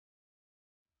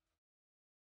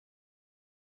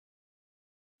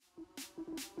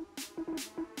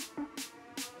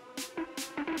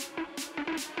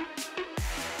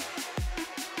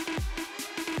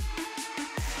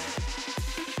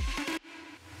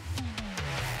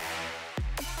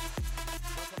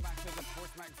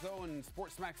Zone.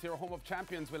 SportsMax, your home of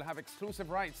champions, will have exclusive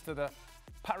rights to the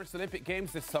Paris Olympic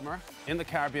Games this summer in the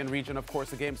Caribbean region. Of course,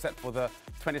 the game set for the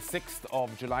 26th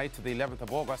of July to the 11th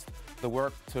of August. The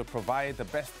work to provide the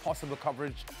best possible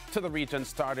coverage to the region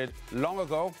started long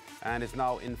ago and is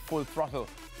now in full throttle.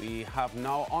 We have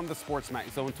now on the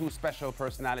SportsMax Zone two special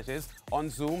personalities. On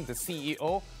Zoom, the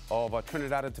CEO of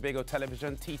Trinidad and Tobago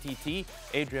Television, TTT,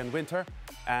 Adrian Winter,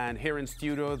 and here in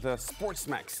studio, the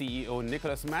SportsMax CEO,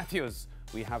 Nicholas Matthews.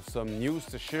 We have some news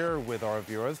to share with our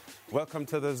viewers. Welcome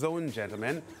to the Zone,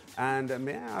 gentlemen. And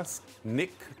may I ask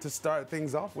Nick to start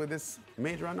things off with this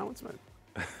major announcement?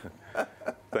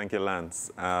 Thank you,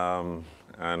 Lance. And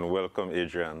welcome,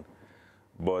 Adrian.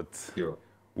 But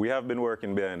we have been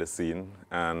working behind the scene,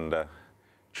 and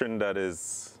Trinidad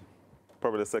is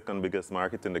probably the second biggest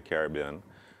market in the Caribbean.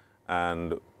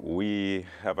 And we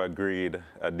have agreed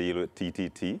a deal with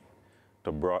TTT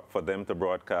for them to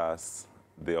broadcast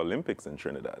the Olympics in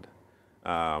Trinidad.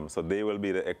 So they will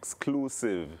be the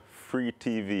exclusive free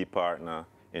TV partner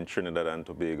in Trinidad and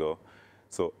Tobago.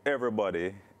 So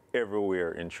everybody,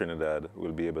 everywhere in Trinidad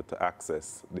will be able to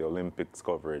access the Olympics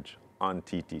coverage on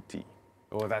TTT.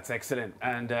 Oh, that's excellent.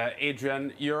 And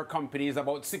Adrian, your company is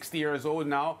about 60 years old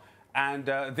now, and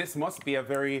this must be a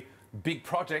very big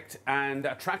project and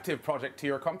attractive project to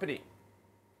your company.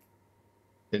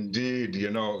 Indeed,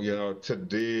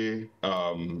 today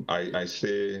I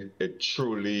say it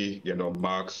truly,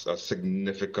 marks a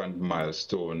significant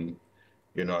milestone,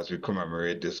 as we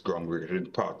commemorate this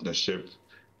groundbreaking partnership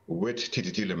with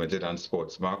TTT Limited and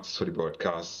SportsMax for the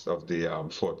broadcast of the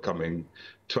forthcoming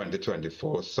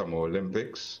 2024 Summer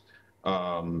Olympics.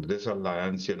 This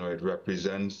alliance, it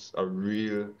represents a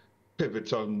real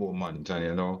pivotal moment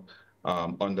and,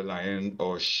 underlying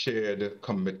our shared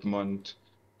commitment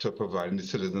to providing the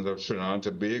citizens of Trinidad and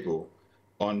Tobago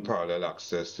unparalleled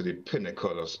access to the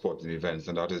pinnacle of sporting events,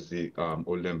 and that is the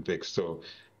Olympics. So,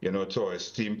 to our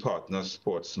esteemed partner,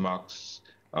 SportsMax,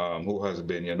 who has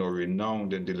been,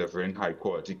 renowned in delivering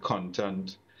high-quality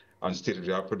content and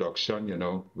state-of-the-art production,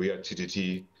 we at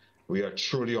TTT, we are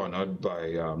truly honored by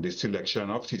the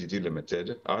selection of TTT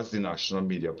Limited as the national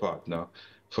media partner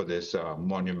for this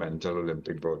monumental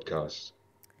Olympic broadcast.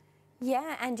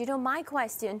 Yeah, and my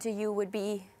question to you would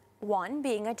be, one,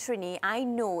 being a Trini, I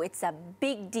know it's a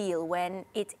big deal when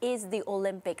it is the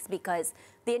Olympics because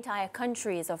the entire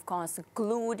country is, of course,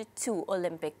 glued to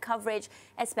Olympic coverage,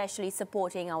 especially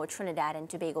supporting our Trinidad and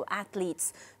Tobago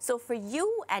athletes. So for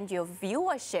you and your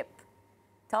viewership,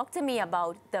 talk to me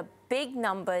about the big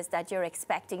numbers that you're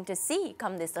expecting to see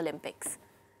come this Olympics.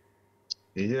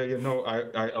 Yeah,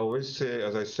 I always say,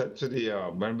 as I said to the,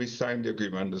 when we signed the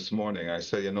agreement this morning, I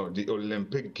said, the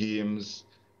Olympic Games,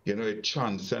 it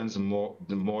transcends more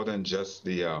than just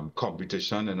the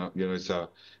competition, and,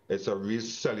 it's a real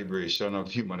celebration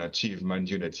of human achievement,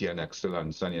 unity, and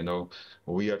excellence. And,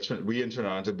 we in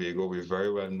Trinidad and Tobago, we're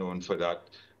very well known for that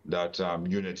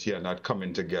unity and that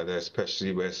coming together,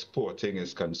 especially where sporting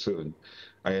is concerned.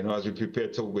 And, as we prepare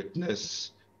to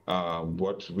witness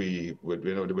what we would,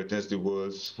 to witness the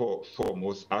world's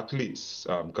foremost athletes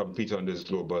compete on this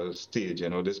global stage.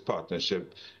 This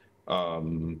partnership,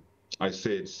 I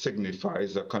say it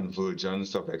signifies a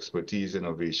convergence of expertise,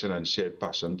 innovation, and shared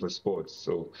passion for sports.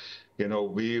 So,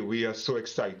 we are so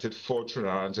excited for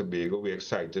Trinidad and Tobago. We're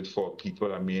excited for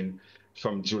people. I mean,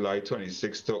 from July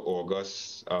 26th to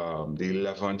August the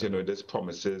 11th, this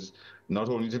promises not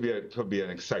only to be an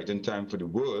exciting time for the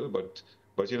world, but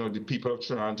the people of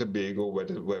Trinidad and Tobago,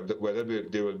 whether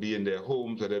they will be in their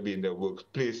homes, whether they be in their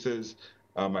workplaces.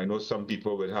 I know some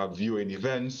people will have viewing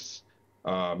events.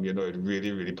 It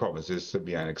really, really promises to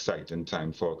be an exciting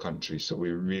time for our country. So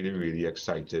we're really, really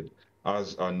excited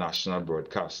as a national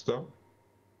broadcaster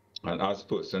and as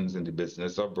persons in the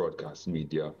business of broadcast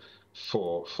media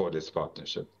for this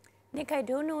partnership. Nick, I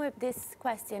don't know if this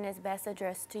question is best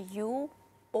addressed to you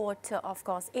or to, of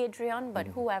course, Adrian, but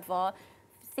whoever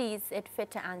sees it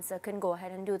fit to answer can go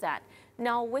ahead and do that.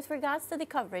 Now, with regards to the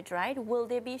coverage, right, will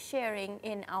they be sharing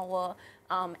in our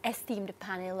esteemed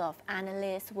panel of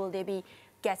analysts? Will they be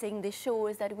getting the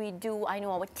shows that we do? I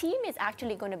know our team is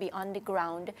actually going to be on the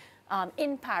ground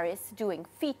in Paris doing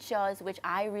features, which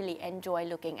I really enjoy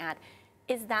looking at.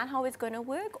 Is that how it's going to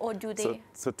work, or do they?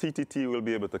 So TTT will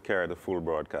be able to carry the full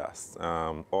broadcast.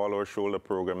 All our shoulder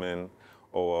programming,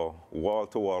 our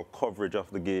wall-to-wall coverage of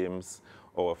the games,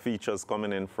 our features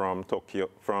coming in from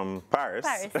Paris.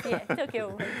 Paris, yeah,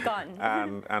 Tokyo,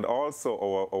 gone. and also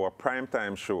our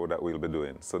primetime show that we'll be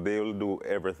doing. So they'll do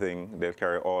everything. They'll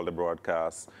carry all the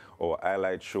broadcasts. Our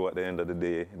highlight show at the end of the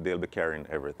day, they'll be carrying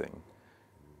everything.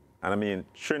 And I mean,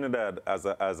 Trinidad has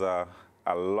a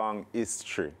long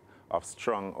history of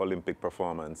strong Olympic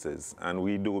performances. And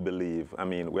we do believe, I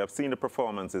mean, we have seen the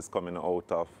performances coming out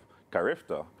of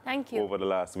Carifta over the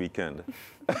last weekend,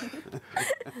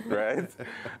 right?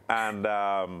 And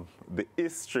the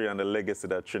history and the legacy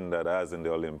that Trinidad has in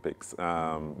the Olympics,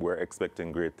 we're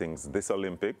expecting great things this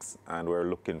Olympics, and we're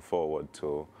looking forward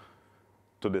to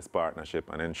this partnership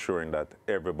and ensuring that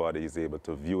everybody is able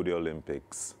to view the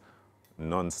Olympics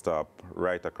non-stop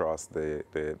right across the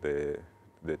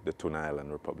Tuna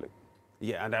Island Republic.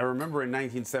 Yeah, and I remember in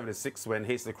 1976 when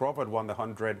Hasty Crawford won the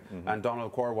 100 and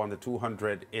Donald Corr won the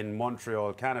 200 in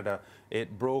Montreal, Canada.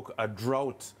 It broke a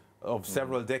drought of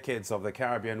several decades of the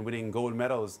Caribbean winning gold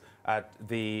medals at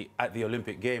the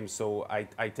Olympic Games. So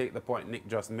I take the point Nick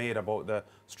just made about the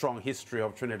strong history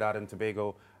of Trinidad and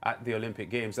Tobago at the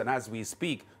Olympic Games. And as we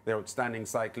speak, their outstanding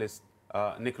cyclist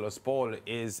Nicholas Paul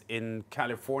is in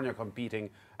California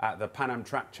competing at the Pan Am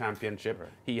Track Championship. Right.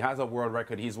 He has a world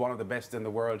record. He's one of the best in the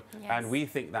world. Yes. And we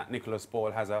think that Nicholas Paul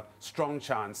has a strong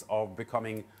chance of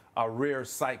becoming a rare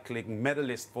cycling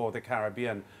medalist for the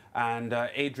Caribbean. And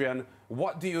Adrian,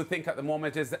 what do you think at the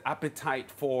moment is the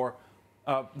appetite for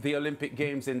the Olympic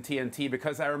Games in TNT?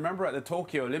 Because I remember at the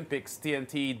Tokyo Olympics,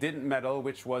 TNT didn't medal,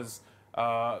 which was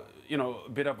you know, a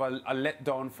bit of a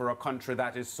letdown for a country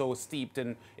that is so steeped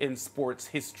in sports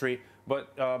history.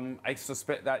 But I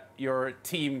suspect that your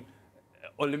team,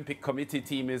 Olympic Committee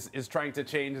team, is trying to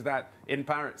change that in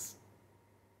Paris.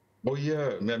 Oh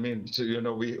yeah, I mean, you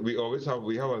know, we always have a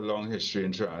long history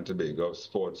in Trinidad and Tobago of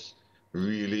sports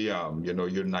really you know,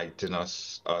 uniting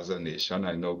us as a nation.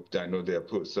 I know there are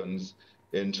persons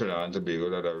in Trinidad and Tobago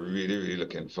that are really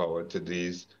looking forward to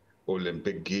these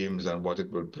Olympic Games and what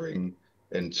it will bring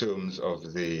in terms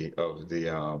of the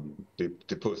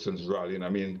persons rallying. I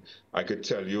mean, I could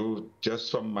tell you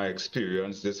just from my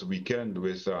experience this weekend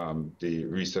with the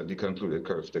recently concluded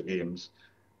Carifta Games,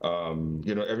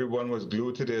 you know, everyone was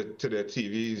glued to their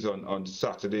TVs on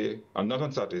Saturday, not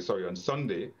on Saturday, sorry, on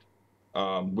Sunday,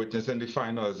 witnessing the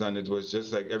finals, and it was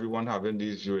just like everyone having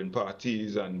these viewing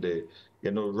parties and they,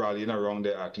 you know, rallying around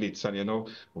their athletes. And you know,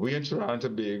 we in Trinidad and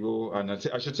Tobago, and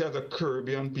I should say as a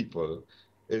Caribbean people,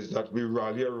 is that we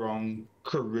rally around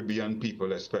Caribbean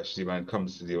people, especially when it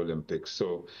comes to the Olympics.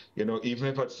 So, you know, even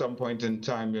if at some point in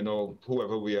time, you know,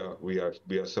 whoever we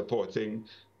are supporting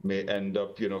may end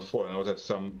up, you know, falling out at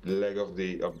some leg of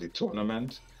the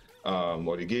tournament,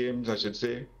 or the games, I should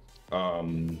say.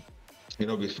 You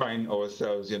know, we find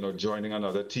ourselves, you know, joining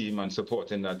another team and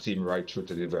supporting that team right through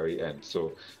to the very end.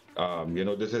 So, you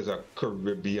know, this is a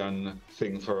Caribbean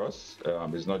thing for us.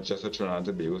 It's not just a Trinidad and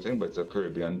Tobago thing, but it's a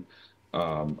Caribbean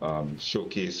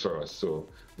showcase for us. So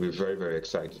we're very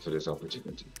excited for this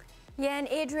opportunity. Yeah, and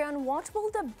Adrian, what will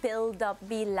the build-up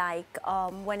be like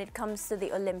when it comes to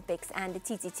the Olympics and the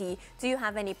TTT? Do you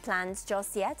have any plans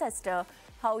just yet as to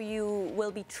how you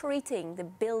will be treating the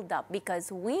build-up? Because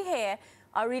we here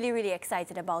are really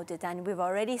excited about it, and we've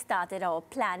already started our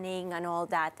planning and all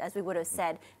that, as we would have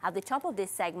said at the top of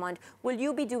this segment. Will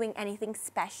you be doing anything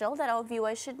special that our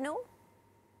viewers should know?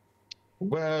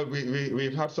 Well,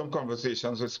 we've had some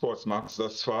conversations with SportsMax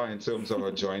thus far in terms of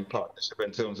a joint partnership,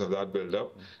 in terms of that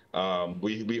build-up.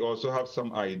 We also have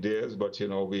some ideas, but you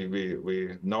know,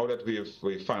 we now that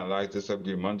we've finalized this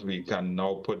agreement, we can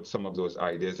now put some of those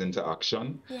ideas into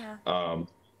action. Yeah.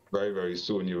 Very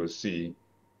soon you will see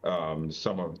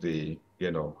some of the, you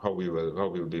know, how we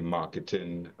will be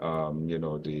marketing, you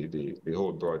know, the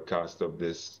whole broadcast of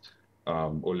this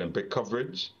Olympic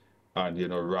coverage, and, you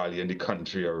know, rallying the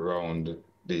country around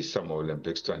the Summer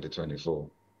Olympics 2024.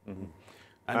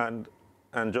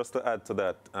 And just to add to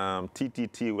that,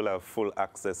 TTT will have full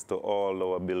access to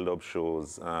all our build-up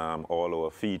shows, all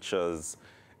our features,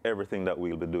 everything that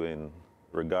we'll be doing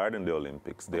regarding the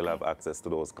Olympics. They'll have access to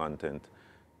those content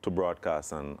to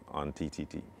broadcast on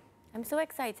TTT. I'm so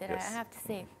excited, yes. I have to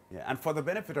say. Yeah, and for the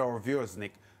benefit of our viewers,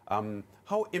 Nick,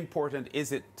 how important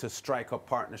is it to strike up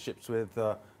partnerships with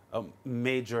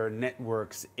major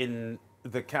networks in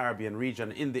the Caribbean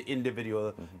region, in the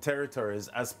individual territories,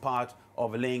 as part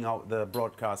of laying out the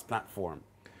broadcast platform?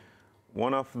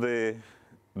 One of the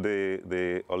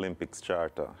Olympics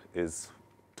charter is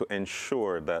to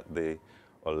ensure that the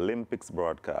Olympics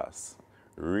broadcast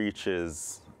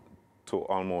reaches to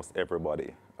almost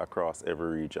everybody across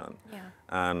every region. Yeah.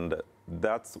 And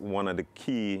that's one of the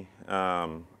key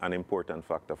and important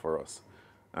factor for us.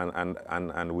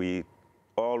 And we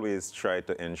always try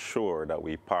to ensure that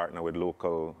we partner with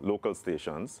local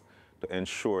stations to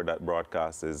ensure that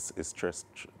broadcast is stressed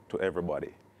to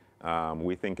everybody.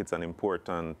 We think it's an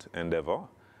important endeavor.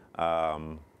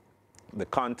 The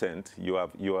content, you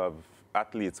have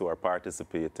athletes who are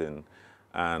participating,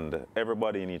 and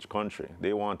everybody in each country,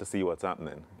 they want to see what's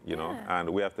happening, you know, and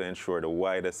we have to ensure the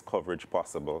widest coverage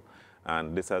possible.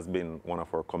 And this has been one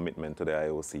of our commitment to the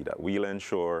IOC, that we'll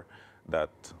ensure that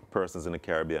persons in the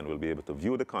Caribbean will be able to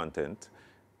view the content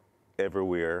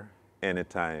everywhere,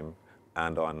 anytime,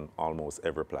 and on almost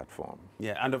every platform.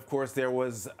 Yeah, and of course there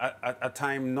was a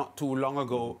time not too long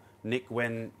ago, Nick,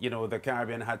 when, you know, the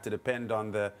Caribbean had to depend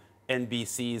on the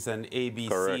NBCs and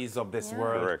ABCs of this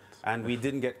world, and we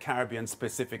didn't get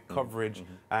Caribbean-specific coverage,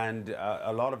 and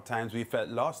a lot of times we felt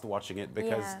lost watching it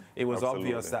because it was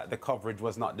obvious that the coverage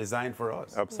was not designed for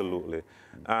us. Absolutely.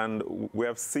 And we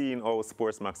have seen how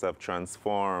SportsMax have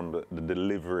transformed the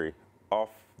delivery of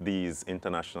these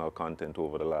international content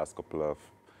over the last couple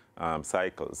of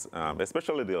cycles,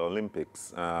 especially the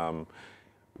Olympics.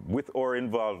 With our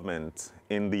involvement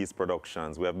in these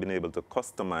productions, we have been able to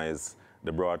customize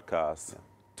the broadcast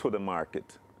to the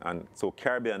market. And so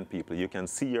Caribbean people, you can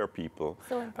see your people,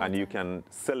 and you can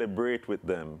celebrate with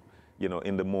them, you know,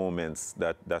 in the moments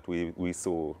that we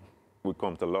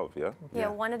come to love, Yeah,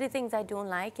 one of the things I don't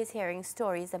like is hearing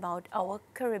stories about our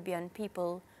Caribbean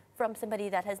people from somebody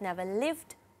that has never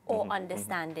lived or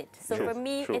understand it. So for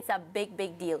me, it's a big,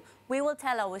 big deal. We will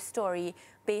tell our story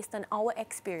based on our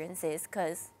experiences,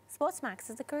 because SportsMax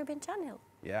is the Caribbean channel.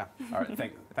 Yeah. All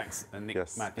right. Thanks, Nick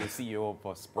Matthews, CEO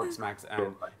of SportsMax,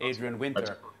 and Adrian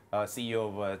Winter,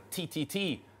 CEO of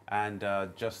TTT, and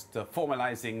just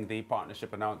formalizing the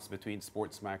partnership announced between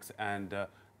SportsMax and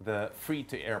the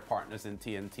free-to-air partners in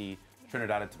TNT,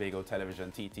 Trinidad and Tobago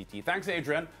Television, TTT. Thanks,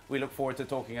 Adrian. We look forward to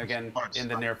talking again in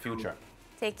the near future.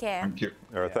 Take care. Thank you.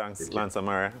 Thanks, Lance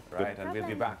Amara. Right, and we'll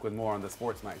be back with more on the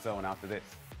SportsMax Zone after this.